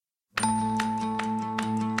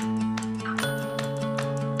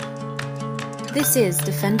This is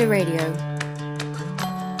Defender Radio.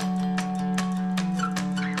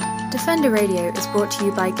 Defender Radio is brought to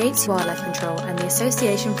you by Gates Wildlife Control and the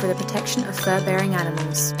Association for the Protection of Fur-Bearing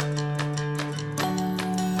Animals.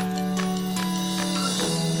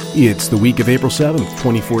 It's the week of April 7th,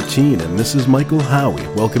 2014, and this is Michael Howie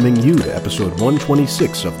welcoming you to episode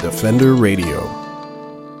 126 of Defender Radio.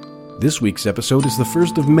 This week's episode is the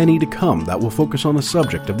first of many to come that will focus on a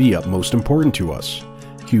subject of the utmost importance to us: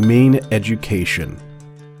 humane education.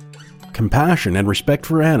 Compassion and respect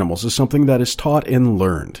for animals is something that is taught and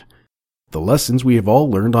learned. The lessons we have all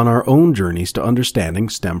learned on our own journeys to understanding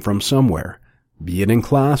stem from somewhere, be it in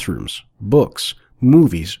classrooms, books,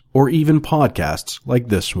 movies, or even podcasts like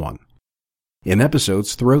this one. In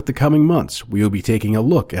episodes throughout the coming months, we will be taking a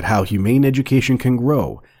look at how humane education can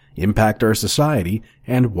grow, impact our society,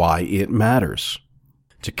 and why it matters.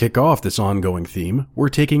 To kick off this ongoing theme, we're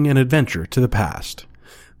taking an adventure to the past.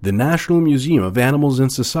 The National Museum of Animals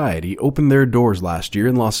and Society opened their doors last year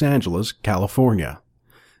in Los Angeles, California.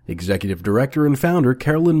 Executive Director and founder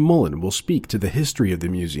Carolyn Mullen will speak to the history of the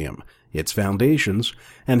museum, its foundations,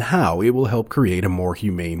 and how it will help create a more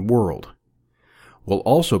humane world. We'll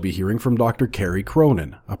also be hearing from Dr. Carrie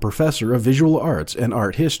Cronin, a professor of visual arts and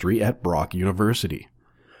art history at Brock University.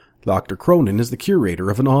 Dr. Cronin is the curator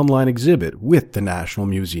of an online exhibit with the National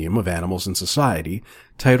Museum of Animals and Society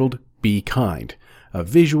titled Be Kind, a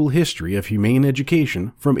visual history of humane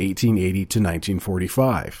education from 1880 to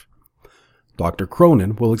 1945. Dr.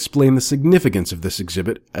 Cronin will explain the significance of this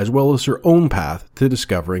exhibit as well as her own path to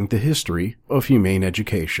discovering the history of humane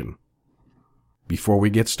education. Before we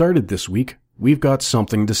get started this week, we've got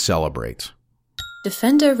something to celebrate.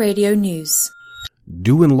 Defender Radio News.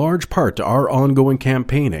 Due in large part to our ongoing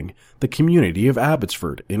campaigning, the community of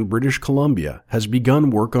Abbotsford in British Columbia has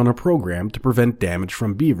begun work on a program to prevent damage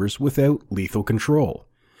from beavers without lethal control.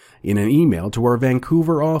 In an email to our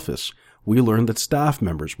Vancouver office, we learned that staff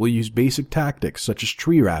members will use basic tactics such as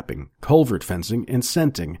tree wrapping, culvert fencing, and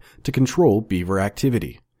scenting to control beaver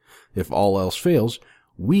activity. If all else fails,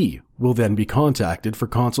 we will then be contacted for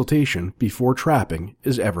consultation before trapping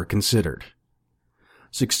is ever considered.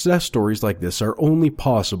 Success stories like this are only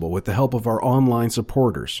possible with the help of our online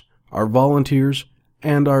supporters, our volunteers,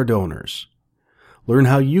 and our donors. Learn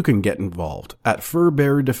how you can get involved at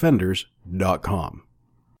furbearerdefenders.com.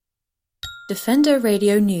 Defender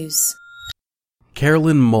Radio News.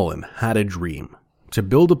 Carolyn Mullen had a dream: to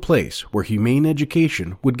build a place where humane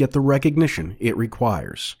education would get the recognition it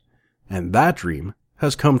requires. And that dream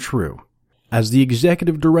has come true. As the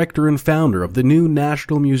executive director and founder of the new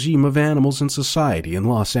National Museum of Animals and Society in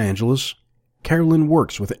Los Angeles, Carolyn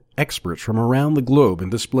works with experts from around the globe in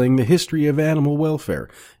displaying the history of animal welfare,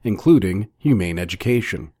 including humane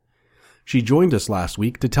education. She joined us last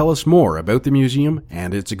week to tell us more about the museum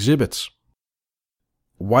and its exhibits.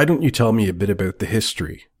 Why don't you tell me a bit about the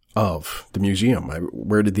history of the museum?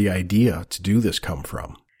 Where did the idea to do this come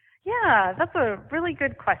from? Yeah, that's a really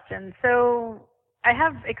good question. So I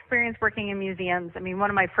have experience working in museums. I mean,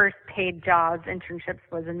 one of my first paid jobs, internships,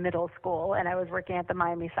 was in middle school, and I was working at the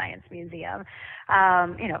Miami Science Museum.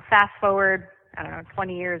 Fast forward,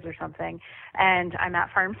 20 years or something, and I'm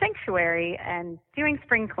at Farm Sanctuary and doing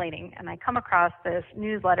spring cleaning, and I come across this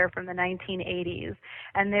newsletter from the 1980s,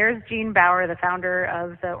 and there's Gene Bauer, the founder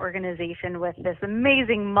of the organization, with this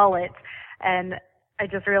amazing mullet, and I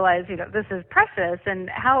just realized, this is precious, and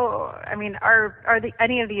are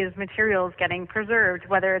any of these materials getting preserved,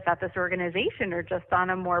 whether it's at this organization or just on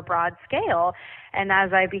a more broad scale? And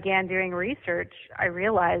as I began doing research, I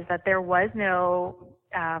realized that there was no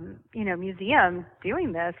museum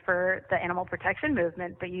doing this for the animal protection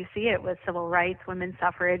movement, but you see it with civil rights, women's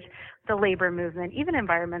suffrage, the labor movement, even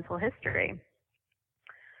environmental history.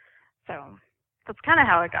 So that's kind of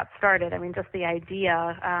how it got started. I mean, just the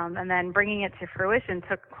idea, and then bringing it to fruition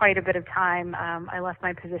took quite a bit of time. I left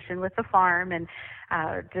my position with the farm and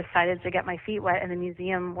decided to get my feet wet in the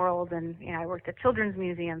museum world. And, I worked at children's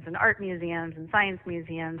museums and art museums and science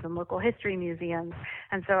museums and local history museums.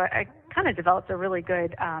 And so I kind of developed a really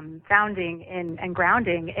good founding and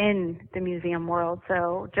grounding in the museum world.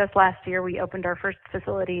 So just last year, we opened our first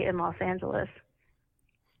facility in Los Angeles.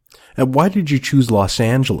 And why did you choose Los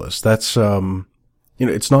Angeles? That's,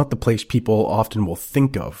 it's not the place people often will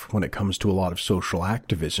think of when it comes to a lot of social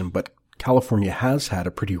activism, but California has had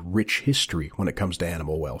a pretty rich history when it comes to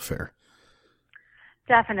animal welfare.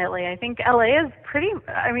 Definitely. I think LA is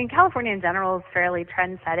California in general is fairly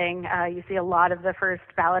trend-setting. You see a lot of the first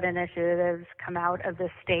ballot initiatives come out of the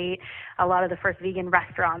state, a lot of the first vegan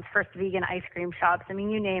restaurants, first vegan ice cream shops. I mean,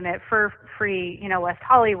 you name it, for free, West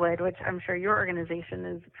Hollywood, which I'm sure your organization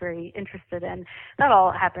is very interested in. That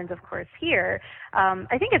all happens, of course, here.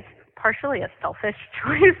 I think it's partially a selfish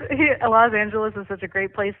choice. Los Angeles is such a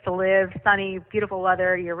great place to live, sunny, beautiful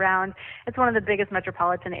weather year-round. It's one of the biggest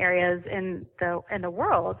metropolitan areas in the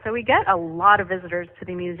world. So we get a lot of visitors to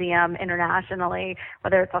the museum internationally,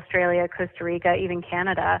 whether it's Australia, Costa Rica, even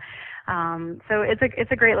Canada. So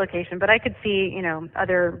it's a great location. But I could see,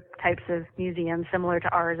 other types of museums similar to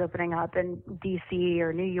ours opening up in D.C.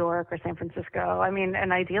 or New York or San Francisco.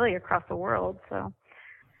 And ideally across the world. So.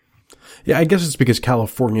 Yeah, I guess it's because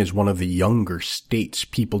California is one of the younger states.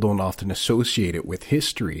 People don't often associate it with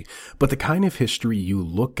history, but the kind of history you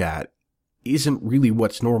look at isn't really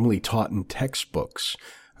what's normally taught in textbooks.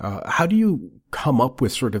 How do you come up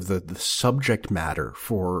with sort of the subject matter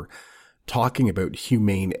for talking about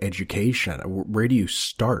humane education? Where do you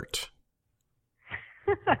start?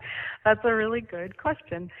 That's a really good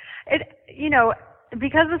question.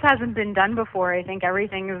 Because this hasn't been done before, I think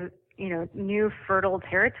everything is new fertile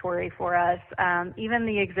territory for us. Even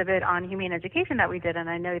the exhibit on humane education that we did, and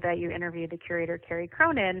I know that you interviewed the curator, Carrie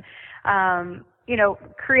Cronin,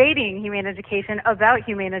 creating humane education about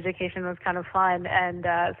humane education was kind of fun, and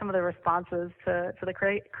some of the responses to the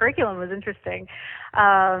curriculum was interesting.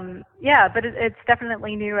 But it's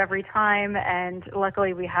definitely new every time, and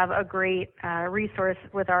luckily we have a great resource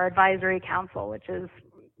with our advisory council, which is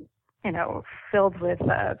filled with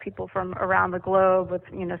people from around the globe with,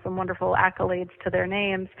 some wonderful accolades to their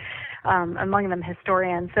names, among them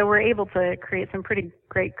historians. So we're able to create some pretty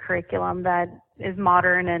great curriculum that is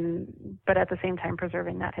modern but at the same time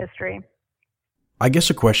preserving that history. I guess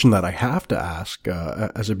a question that I have to ask,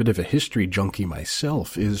 as a bit of a history junkie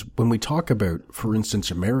myself, is when we talk about, for instance,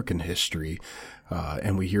 American history,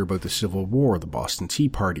 and we hear about the Civil War, the Boston Tea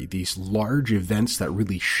Party, these large events that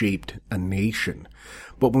really shaped a nation.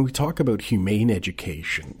 But when we talk about humane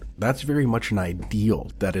education, that's very much an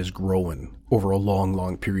ideal that has grown over a long,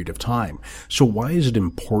 long period of time. So why is it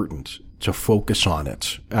important to focus on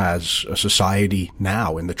it as a society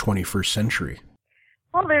now in the 21st century?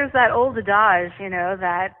 Well, there's that old adage,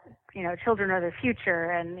 that children are the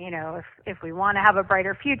future, and if we want to have a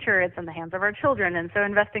brighter future, it's in the hands of our children. And so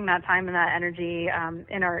investing that time and that energy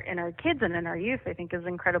in our kids and in our youth, I think, is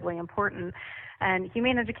incredibly important. And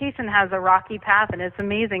humane education has a rocky path, and it's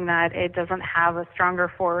amazing that it doesn't have a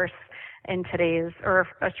stronger force in today's, or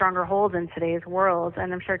a stronger hold in today's world.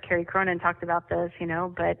 And I'm sure Carrie Cronin talked about this,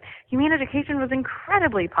 but humane education was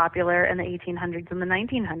incredibly popular in the 1800s and the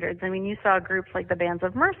 1900s. I mean, you saw groups like the Bands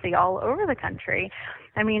of Mercy all over the country.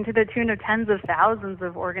 I mean, to the tune of tens of thousands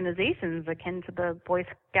of organizations akin to the Boy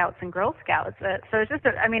Scouts and Girl Scouts. So it's just,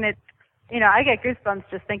 I get goosebumps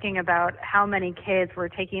just thinking about how many kids were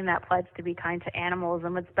taking that pledge to be kind to animals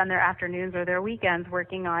and would spend their afternoons or their weekends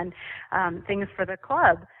working on things for the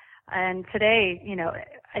club. And today,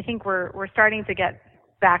 I think we're starting to get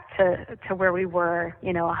back to where we were,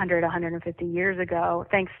 100, 150 years ago,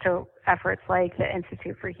 thanks to efforts like the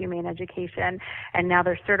Institute for Humane Education. And now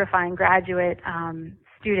they're certifying graduate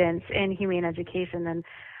students in humane education. And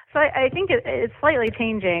so I think it's slightly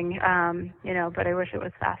changing, but I wish it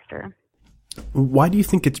was faster. Why do you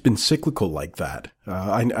think it's been cyclical like that?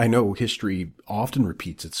 I know history often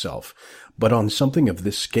repeats itself, but on something of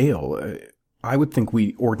this scale, I would think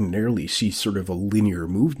we ordinarily see sort of a linear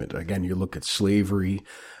movement. Again, you look at slavery,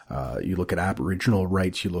 you look at Aboriginal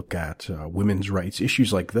rights, you look at women's rights,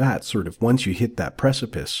 issues like that. Sort of once you hit that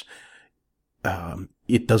precipice,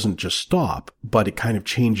 it doesn't just stop, but it kind of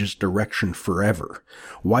changes direction forever.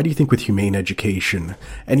 Why do you think with humane education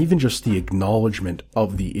and even just the acknowledgement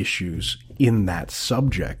of the issues in that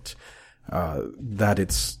subject, that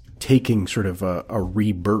it's taking sort of a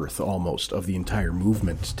rebirth almost of the entire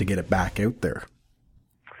movement to get it back out there?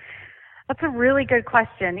 That's a really good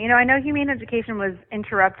question. I know humane education was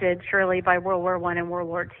interrupted surely by World War I and World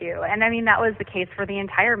War II. And that was the case for the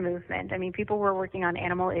entire movement. People were working on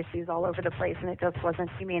animal issues all over the place, and it just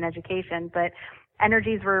wasn't humane education. But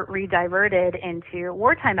energies were rediverted into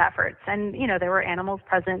wartime efforts. And, there were animals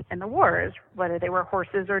present in the wars, whether they were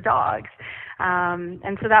horses or dogs.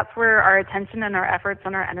 And so that's where our attention and our efforts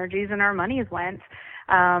and our energies and our monies went.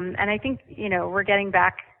 And I think, we're getting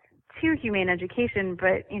back to humane education,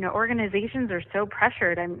 but, organizations are so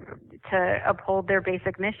pressured to uphold their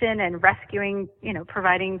basic mission and rescuing,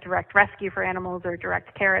 providing direct rescue for animals or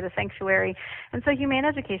direct care at a sanctuary. And so humane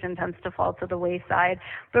education tends to fall to the wayside.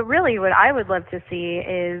 But really what I would love to see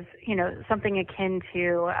is, something akin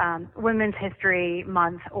to Women's History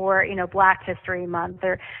Month or, Black History Month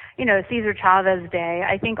or, Cesar Chavez Day.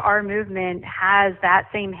 I think our movement has that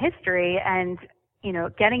same history, and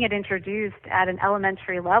getting it introduced at an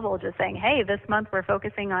elementary level, just saying, hey, this month we're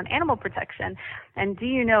focusing on animal protection. And do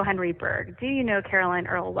you know Henry Bergh? Do you know Caroline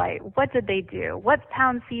Earl White? What did they do? What's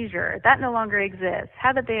pound seizure? That no longer exists.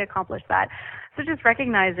 How did they accomplish that? So just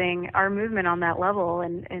recognizing our movement on that level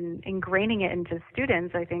and ingraining it into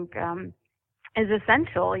students, I think, is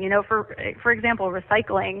essential. For example,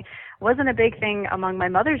 recycling wasn't a big thing among my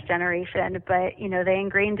mother's generation, but, they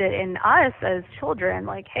ingrained it in us as children,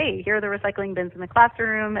 like, hey, here are the recycling bins in the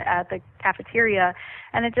classroom, at the cafeteria,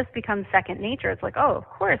 and it just becomes second nature. It's like, oh, of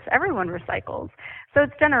course, everyone recycles. So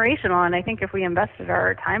it's generational, and I think if we invested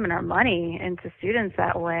our time and our money into students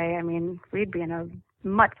that way, we'd be in a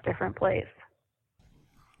much different place.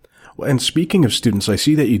 Well, and speaking of students, I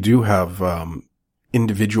see that you do have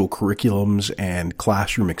individual curriculums and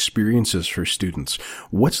classroom experiences for students.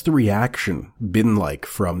 What's the reaction been like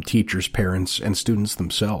from teachers, parents, and students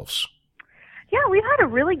themselves? Yeah, we've had a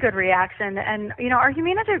really good reaction, and our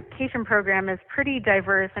humane education program is pretty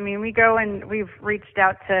diverse. We go and we've reached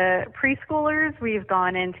out to preschoolers, we've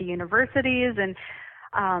gone into universities, and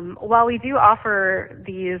while we do offer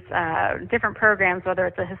these different programs, whether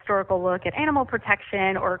it's a historical look at animal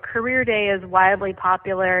protection or Career Day is widely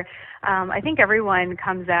popular, I think everyone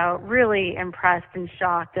comes out really impressed and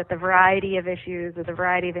shocked at the variety of issues or the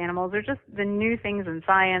variety of animals or just the new things in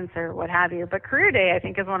science or what have you. But Career Day, I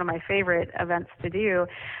think, is one of my favorite events to do.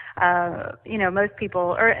 Most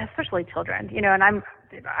people, or especially children, and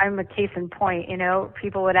I'm a case in point,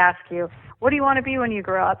 people would ask you, what do you want to be when you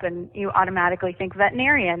grow up? And you automatically think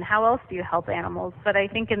veterinarian. How else do you help animals? But I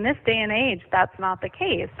think in this day and age, that's not the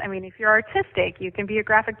case. If you're artistic, you can be a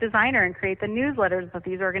graphic designer and create the newsletters that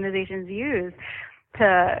these organizations use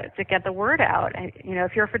to get the word out.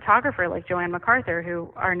 If you're a photographer like Joanne MacArthur,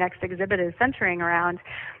 who our next exhibit is centering around,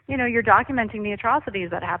 you're documenting the atrocities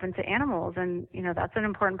that happen to animals. And, that's an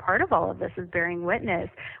important part of all of this is bearing witness.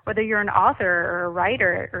 Whether you're an author or a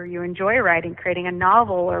writer or you enjoy writing, creating a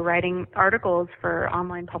novel or writing articles for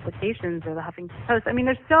online publications or the Huffington Post.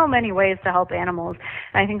 There's so many ways to help animals.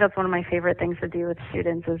 And I think that's one of my favorite things to do with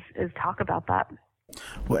students is talk about that.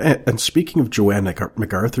 Well, and speaking of Joanne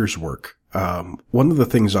MacArthur's work, one of the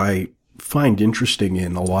things I find interesting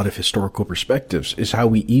in a lot of historical perspectives is how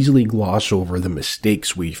we easily gloss over the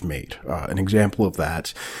mistakes we've made. An example of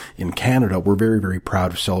that, in Canada, we're very, very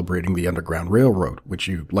proud of celebrating the Underground Railroad, which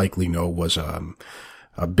you likely know was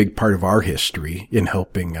a big part of our history in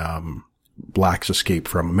helping blacks escape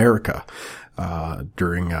from America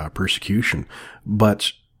during persecution.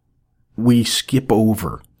 But we skip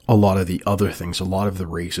over a lot of the other things, a lot of the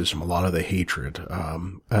racism, a lot of the hatred.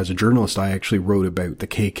 As a journalist, I actually wrote about the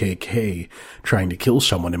KKK trying to kill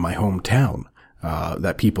someone in my hometown,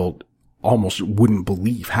 that people almost wouldn't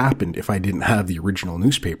believe happened if I didn't have the original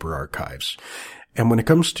newspaper archives. And when it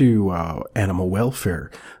comes to animal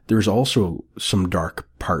welfare, there's also some dark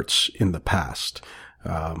parts in the past.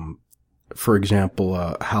 For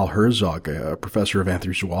example, Hal Herzog, a professor of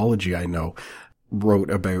anthrozoology I know,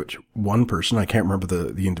 wrote about one person, I can't remember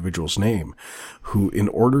the individual's name, who, in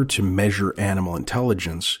order to measure animal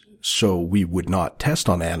intelligence so we would not test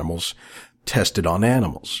on animals, tested on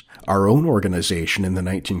animals. Our own organization in the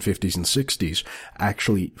 1950s and 60s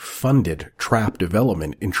actually funded trap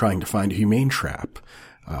development in trying to find a humane trap.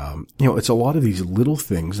 It's a lot of these little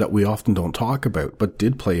things that we often don't talk about, but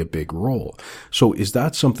did play a big role. So is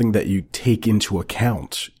that something that you take into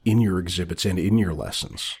account in your exhibits and in your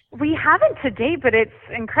lessons? We haven't to date, but it's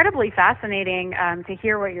incredibly fascinating to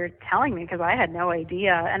hear what you're telling me because I had no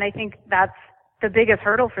idea. And I think that's the biggest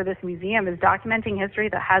hurdle for this museum is documenting history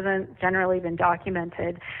that hasn't generally been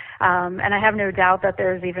documented. And I have no doubt that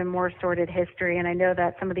there's even more sordid history. And I know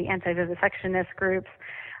that some of the anti-vivisectionist groups,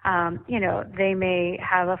 they may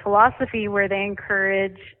have a philosophy where they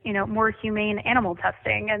encourage, more humane animal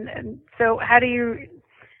testing. And so how do you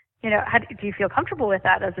feel comfortable with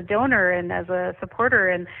that as a donor and as a supporter?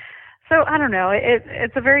 And so I don't know.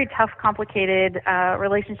 It's a very tough, complicated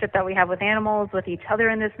relationship that we have with animals, with each other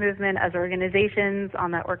in this movement, as organizations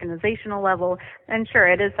on that organizational level. And sure,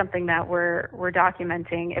 it is something that we're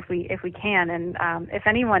documenting if we can. And if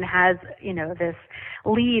anyone has this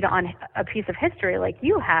lead on a piece of history like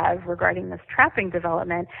you have regarding this trapping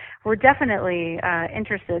development, we're definitely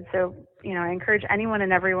interested. So I encourage anyone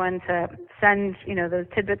and everyone to send, those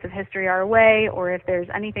tidbits of history our way, or if there's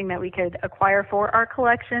anything that we could acquire for our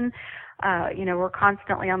collection. We're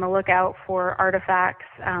constantly on the lookout for artifacts,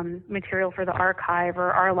 material for the archive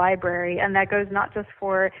or our library, and that goes not just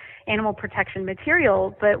for animal protection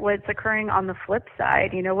material, but what's occurring on the flip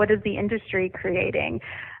side. What is the industry creating?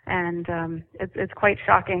 And it's quite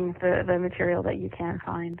shocking, the material that you can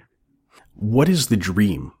find. What is the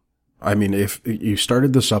dream? I mean, if you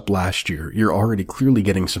started this up last year, you're already clearly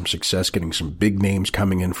getting some success, getting some big names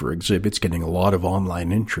coming in for exhibits, getting a lot of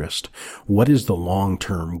online interest. What is the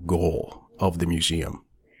long-term goal of the museum?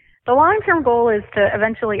 The long-term goal is to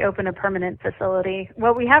eventually open a permanent facility.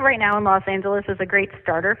 What we have right now in Los Angeles is a great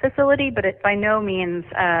starter facility, but it by no means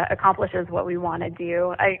accomplishes what we want to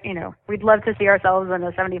do. We'd love to see ourselves in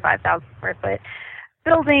a 75,000 square foot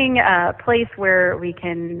building, a place where we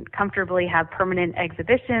can comfortably have permanent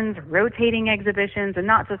exhibitions, rotating exhibitions, and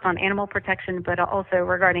not just on animal protection, but also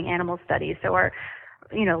regarding animal studies. So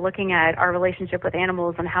looking at our relationship with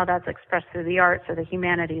animals and how that's expressed through the arts or the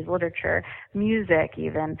humanities, literature, music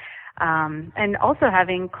even. And also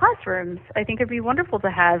having classrooms. I think it'd be wonderful to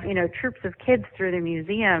have, troops of kids through the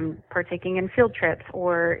museum partaking in field trips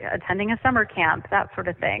or attending a summer camp, that sort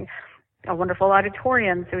of thing. A wonderful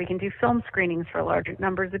auditorium so we can do film screenings for large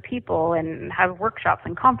numbers of people and have workshops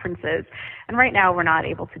and conferences. And right now we're not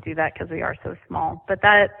able to do that because we are so small. But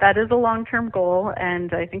that is a long-term goal,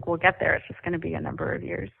 and I think we'll get there. It's just going to be a number of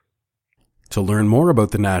years. To learn more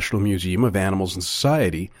about the National Museum of Animals and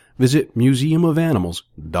Society, visit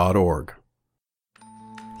museumofanimals.org.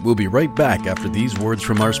 We'll be right back after these words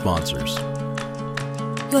from our sponsors.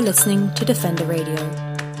 You're listening to Defender Radio.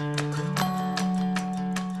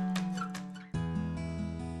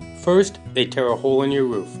 First, they tear a hole in your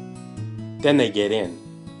roof. Then they get in,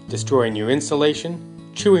 destroying your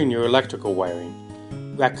insulation, chewing your electrical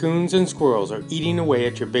wiring. Raccoons and squirrels are eating away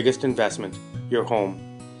at your biggest investment, your home.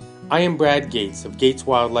 I am Brad Gates of Gates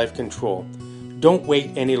Wildlife Control. Don't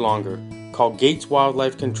wait any longer. Call Gates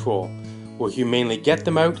Wildlife Control. We'll humanely get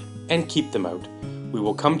them out and keep them out. We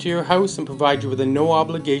will come to your house and provide you with a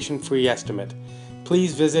no-obligation free estimate.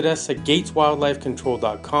 Please visit us at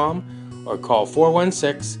gateswildlifecontrol.com or call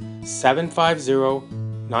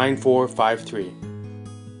 416-750-9453.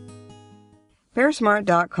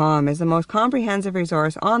 BearSmart.com is the most comprehensive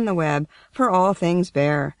resource on the web for all things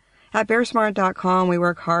bear. At BearSmart.com, we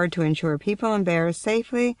work hard to ensure people and bears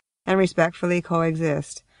safely and respectfully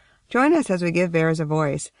coexist. Join us as we give bears a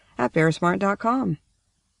voice at BearSmart.com.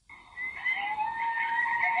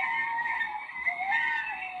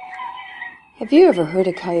 Have you ever heard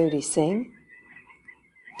a coyote sing?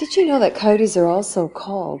 Did you know that coyotes are also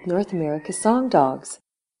called North America's song dogs?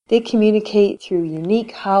 They communicate through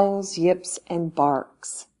unique howls, yips, and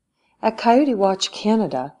barks. At Coyote Watch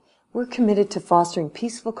Canada, we're committed to fostering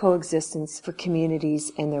peaceful coexistence for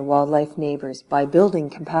communities and their wildlife neighbors by building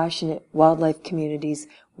compassionate wildlife communities,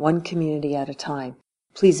 one community at a time.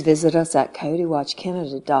 Please visit us at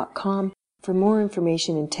coyotewatchcanada.com for more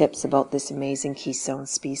information and tips about this amazing keystone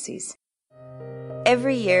species.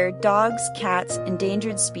 Every year, dogs, cats,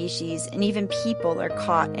 endangered species, and even people are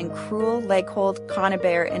caught in cruel leg-hold,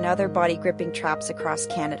 conibear, and other body-gripping traps across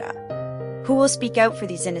Canada. Who will speak out for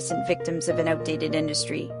these innocent victims of an outdated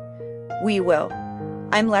industry? We will.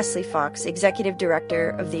 I'm Leslie Fox, Executive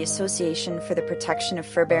Director of the Association for the Protection of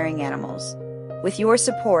Fur-Bearing Animals. With your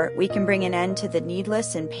support, we can bring an end to the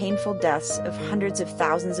needless and painful deaths of hundreds of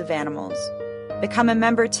thousands of animals. Become a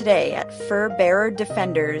member today at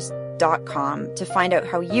furbearerdefenders.com to find out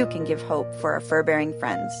how you can give hope for our fur-bearing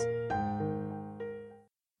friends.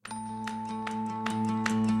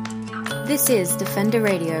 This is Defender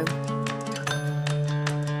Radio.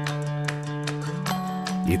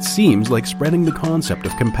 It seems like spreading the concept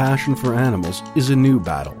of compassion for animals is a new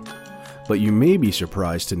battle. But you may be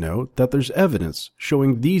surprised to note that there's evidence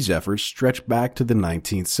showing these efforts stretch back to the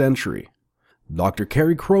 19th century. Dr.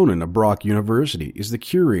 Carrie Cronin of Brock University is the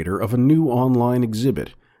curator of a new online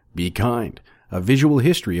exhibit, Be Kind, A Visual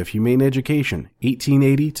History of Humane Education,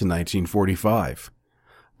 1880 to 1945.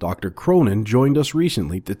 Dr. Cronin joined us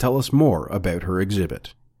recently to tell us more about her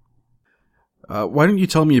exhibit. Why don't you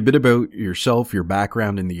tell me a bit about yourself, your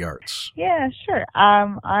background in the arts? Yeah, sure.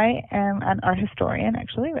 I am an art historian,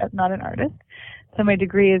 actually, not an artist. So my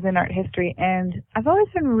degree is in art history, and I've always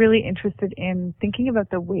been really interested in thinking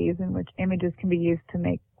about the ways in which images can be used to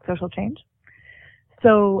make social change.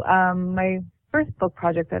 So my first book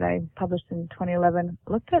project that I published in 2011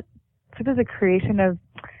 looked at sort of the creation of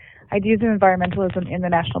ideas of environmentalism in the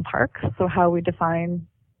national parks. So how we define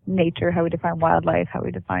nature, how we define wildlife, how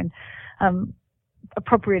we define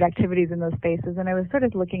appropriate activities in those spaces. And I was sort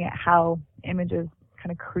of looking at how images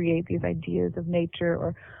kind of create these ideas of nature,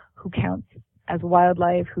 or who counts as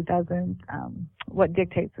wildlife, who doesn't, what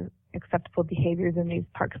dictates acceptable behaviors in these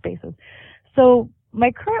park spaces. So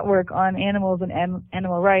my current work on animals and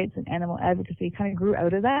animal rights and animal advocacy kind of grew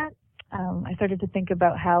out of that. I started to think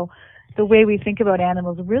about how the way we think about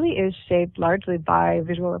animals really is shaped largely by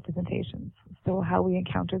visual representations. So how we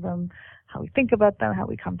encounter them, how we think about them, how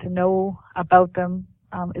we come to know about them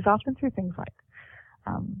is often through things like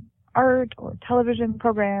art or television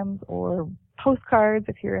programs or postcards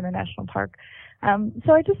if you're in a national park.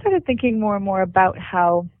 So I just started thinking more and more about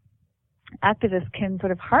how activists can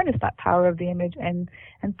sort of harness that power of the image and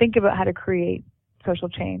think about how to create social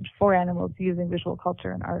change for animals using visual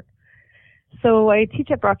culture and art. So I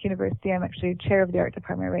teach at Brock University. I'm actually chair of the art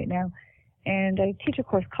department right now. And I teach a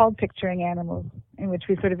course called Picturing Animals, in which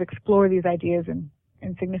we sort of explore these ideas in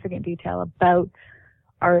significant detail about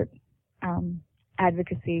art,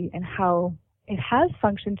 advocacy, and how it has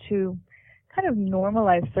functioned to kind of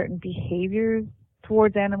normalize certain behaviors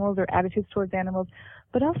towards animals or attitudes towards animals,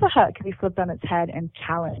 but also how it can be flipped on its head and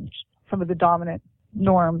challenge some of the dominant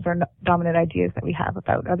norms or dominant ideas that we have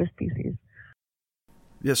about other species.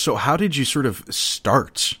 Yeah, so how did you sort of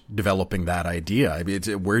start developing that idea? I mean,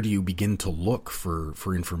 where do you begin to look for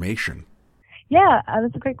information? Yeah,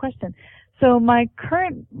 that's a great question. So my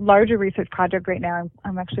current larger research project right now,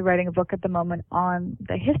 I'm actually writing a book at the moment on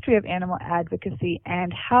the history of animal advocacy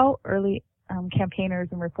and how early campaigners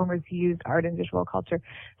and reformers used art and visual culture.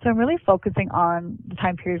 So I'm really focusing on the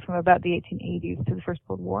time period from about the 1880s to the First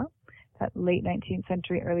World War, that late 19th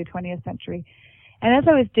century, early 20th century. And as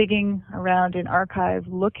I was digging around in archives,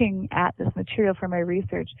 looking at this material for my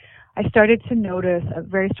research, I started to notice a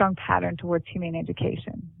very strong pattern towards humane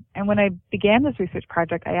education. And when I began this research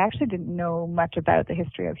project, I actually didn't know much about the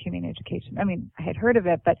history of humane education. I mean, I had heard of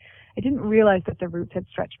it, but I didn't realize that the roots had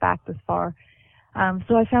stretched back this far.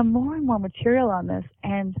 So I found more and more material on this.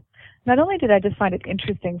 And not only did I just find it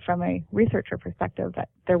interesting from a researcher perspective that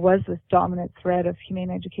there was this dominant thread of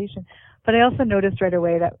humane education, but I also noticed right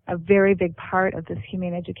away that a very big part of this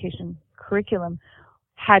humane education curriculum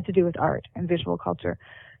had to do with art and visual culture.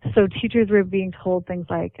 So teachers were being told things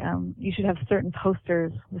like, you should have certain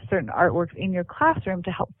posters with certain artworks in your classroom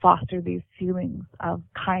to help foster these feelings of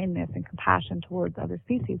kindness and compassion towards other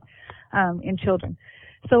species in children.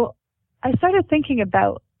 So I started thinking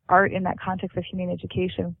about art in that context of humane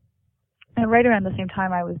education. And right around the same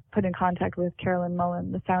time, I was put in contact with Carolyn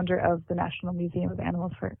Mullen, the founder of the National Museum of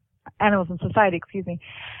Animals and Society,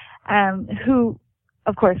 who,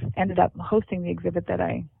 of course, ended up hosting the exhibit that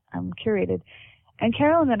I curated. And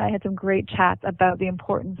Carolyn and I had some great chats about the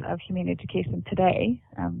importance of humane education today,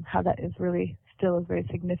 how that is really still a very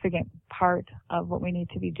significant part of what we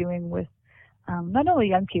need to be doing with not only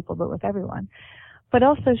young people, but with everyone. But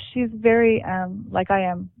also she's very, like I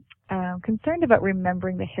am, concerned about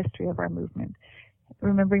remembering the history of our movement,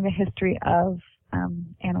 remembering the history of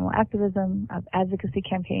animal activism, of advocacy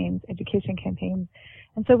campaigns, education campaigns.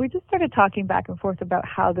 And so we just started talking back and forth about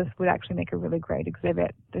how this would actually make a really great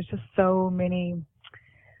exhibit. There's just so many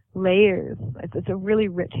layers. It's a really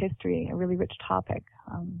rich history, a really rich topic,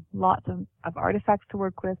 lots of artifacts to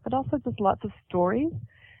work with, but also just lots of stories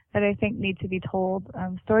that I think need to be told,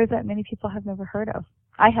 stories that many people have never heard of.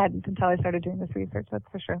 I hadn't until I started doing this research, that's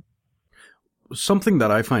for sure. Something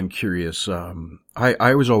that I find curious,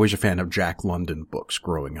 I was always a fan of Jack London books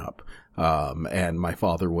growing up. And my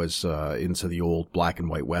father was into the old black and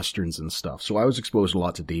white westerns and stuff. So I was exposed a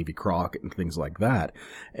lot to Davy Crockett and things like that.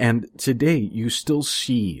 And today you still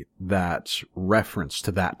see that reference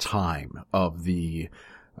to that time of the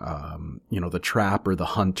the trapper, the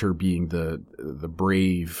hunter being the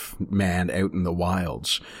brave man out in the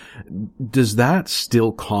wilds. Does that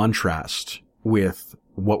still contrast with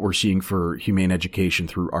what we're seeing for humane education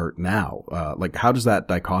through art now? How does that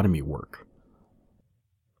dichotomy work?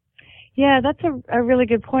 Yeah, that's a really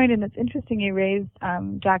good point, and it's interesting you raised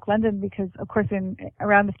Jack London because, of course,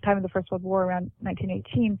 around the time of the First World War, around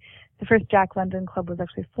 1918, the first Jack London Club was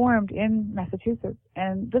actually formed in Massachusetts,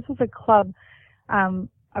 and this was a club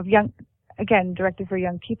of young, again, directed for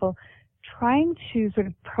young people, trying to sort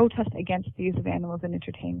of protest against the use of animals in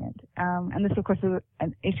entertainment. And this, of course, is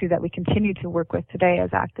an issue that we continue to work with today as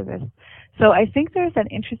activists. So I think there's an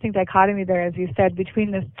interesting dichotomy there, as you said,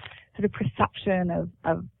 between this sort of perception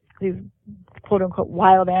of these quote-unquote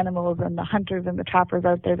wild animals and the hunters and the trappers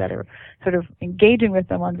out there that are sort of engaging with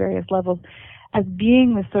them on various levels as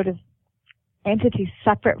being this sort of entity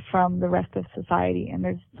separate from the rest of society. And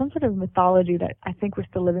there's some sort of mythology that I think we're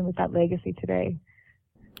still living with that legacy today.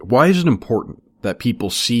 Why is it important that people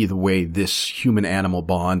see the way this human-animal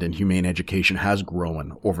bond and humane education has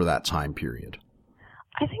grown over that time period?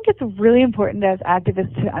 I think it's really important as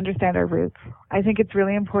activists to understand our roots. I think it's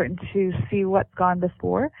really important to see what's gone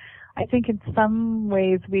before. I think in some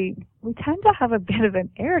ways we tend to have a bit of an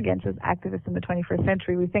arrogance as activists in the 21st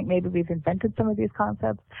century. We think maybe we've invented some of these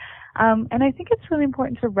concepts. And I think it's really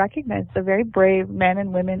important to recognize the very brave men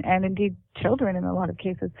and women, and indeed children in a lot of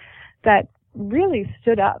cases, that really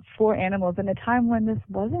stood up for animals in a time when this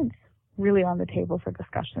wasn't really on the table for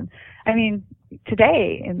discussion. I mean,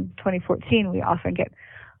 today in 2014, we often get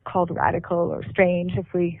called radical or strange if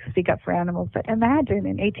we speak up for animals. But imagine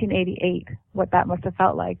in 1888 what that must have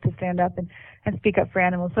felt like to stand up and speak up for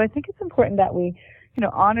animals. So I think it's important that we,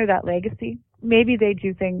 honor that legacy. Maybe they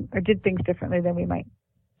do things or did things differently than we might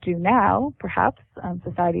do now. Perhaps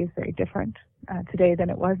society is very different today than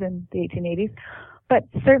it was in the 1880s. But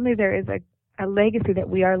certainly there is a legacy that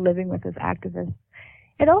we are living with as activists.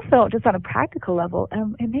 It also, just on a practical level,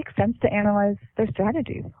 it makes sense to analyze their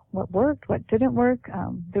strategies. What worked, what didn't work.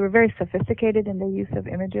 They were very sophisticated in their use of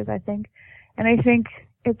images, I think. And I think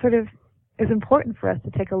it sort of is important for us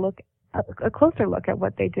to take a closer look at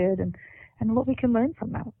what they did and what we can learn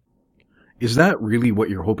from that. Is that really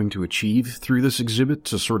what you're hoping to achieve through this exhibit,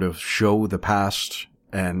 to sort of show the past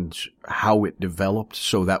and how it developed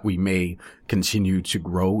so that we may continue to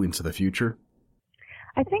grow into the future?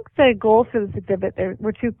 I think the goals for this exhibit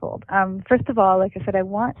were twofold. First of all, like I said, I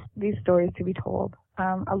want these stories to be told.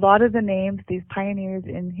 A lot of the names, these pioneers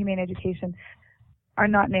in humane education, are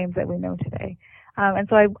not names that we know today. And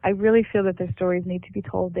so I really feel that their stories need to be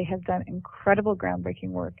told. They have done incredible groundbreaking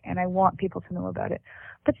work, and I want people to know about it.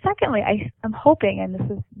 But secondly, I'm hoping, and this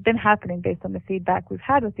has been happening based on the feedback we've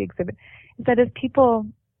had with the exhibit, is that as people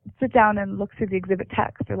sit down and look through the exhibit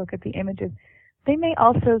text or look at the images, they may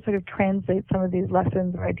also sort of translate some of these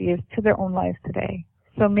lessons or ideas to their own lives today.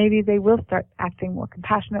 So maybe they will start acting more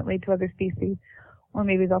compassionately to other species, or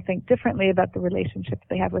maybe they'll think differently about the relationships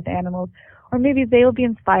they have with animals, or maybe they'll be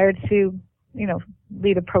inspired to,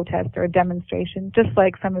 lead a protest or a demonstration, just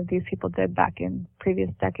like some of these people did back in previous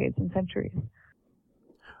decades and centuries.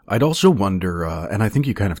 I'd also wonder, and I think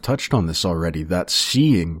you kind of touched on this already, that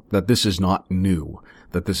seeing that this is not new,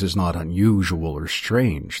 that this is not unusual or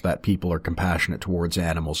strange, that people are compassionate towards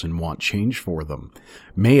animals and want change for them,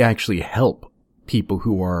 may actually help people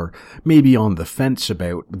who are maybe on the fence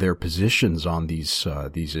about their positions on these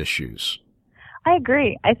issues. I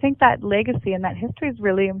agree. I think that legacy and that history is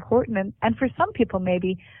really important. And for some people,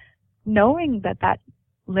 maybe knowing that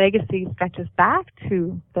legacy stretches back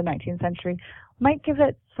to the 19th century might give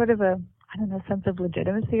it sort of a sense of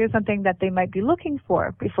legitimacy or something that they might be looking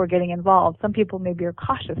for before getting involved. Some people maybe are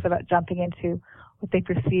cautious about jumping into what they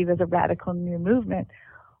perceive as a radical new movement.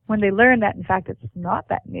 When they learn that, in fact, it's not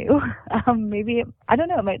that new,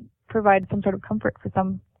 it might provide some sort of comfort for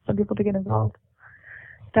some people to get involved.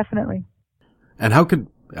 Definitely. And how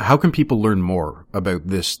can people learn more about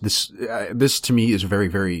this? This to me is very,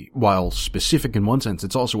 very, while specific in one sense,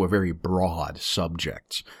 it's also a very broad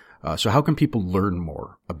subject. So how can people learn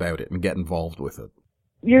more about it and get involved with it?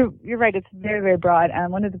 You're right. It's very, very broad.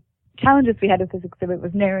 One of the challenges we had with this exhibit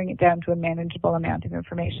was narrowing it down to a manageable amount of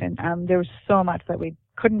information. There was so much that we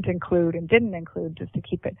couldn't include and didn't include just to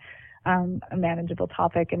keep it a manageable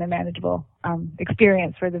topic and a manageable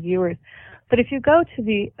experience for the viewers. But if you go to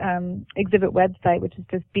the exhibit website, which is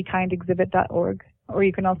just bekindexhibit.org, or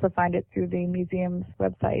you can also find it through the museum's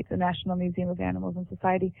website, the National Museum of Animals and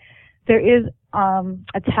Society, there is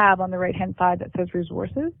a tab on the right-hand side that says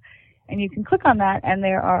resources, and you can click on that, and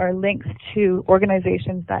there are links to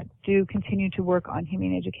organizations that do continue to work on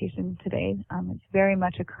humane education today. It's very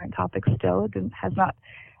much a current topic still. It has not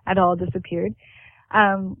at all disappeared.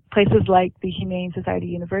 Places like the Humane Society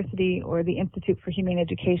University or the Institute for Humane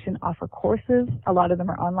Education offer courses. A lot of them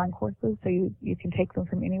are online courses, so you can take them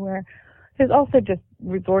from anywhere. There's also just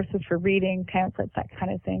resources for reading, pamphlets, that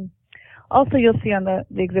kind of thing. Also, you'll see on the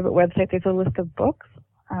exhibit website, there's a list of books.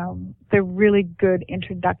 They're really good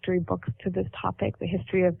introductory books to this topic, the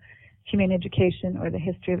history of humane education or the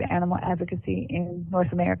history of animal advocacy in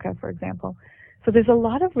North America, for example. So there's a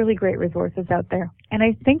lot of really great resources out there. And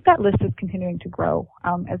I think that list is continuing to grow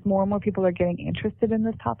as more and more people are getting interested in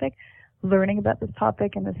this topic, learning about this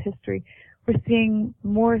topic and this history. We're seeing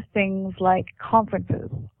more things like conferences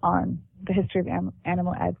on the history of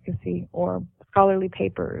animal advocacy or scholarly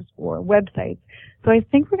papers or websites. So I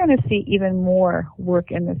think we're going to see even more work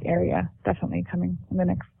in this area definitely coming in the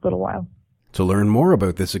next little while. To learn more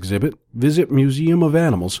about this exhibit, visit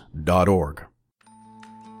museumofanimals.org.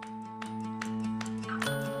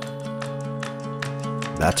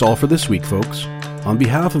 That's all for this week, folks. On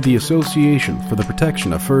behalf of the Association for the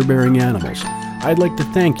Protection of Fur-Bearing Animals, I'd like to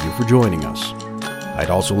thank you for joining us.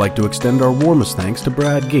 I'd also like to extend our warmest thanks to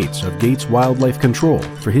Brad Gates of Gates Wildlife Control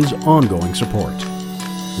for his ongoing support.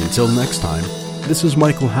 Until next time, this is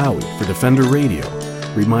Michael Howie for Defender Radio,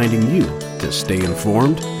 reminding you to stay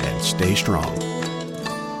informed and stay strong.